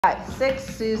5, 6,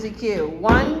 Susie Q.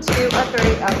 1, 2, a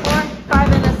 3, a 4,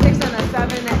 5 and a 6 and a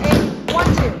 7 and 8. 1,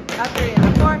 2, a 3 and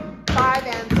a 4, 5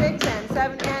 and 6 and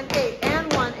 7 and 8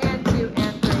 and 1 and 2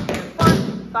 and 3 and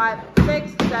 4, 5,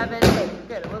 6, 7, 8.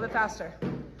 Good, a little bit faster.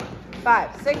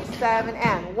 5, 6, 7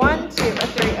 and 1, 2, a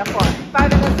 3, a 4,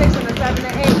 5 and a 6 and a 7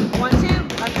 and 8. 1, 2,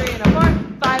 a 3 and a 4,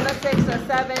 5, a 6, a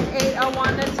 7, 8, a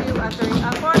 1, a 2, a 3,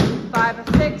 a 4, 5,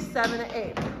 a 6, 7, and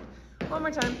 8. One more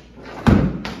time.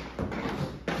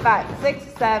 5, 6,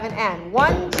 7, and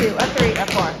 1, 2, a 3, a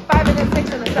 4, 5 and a 6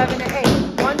 and a 7 and 8.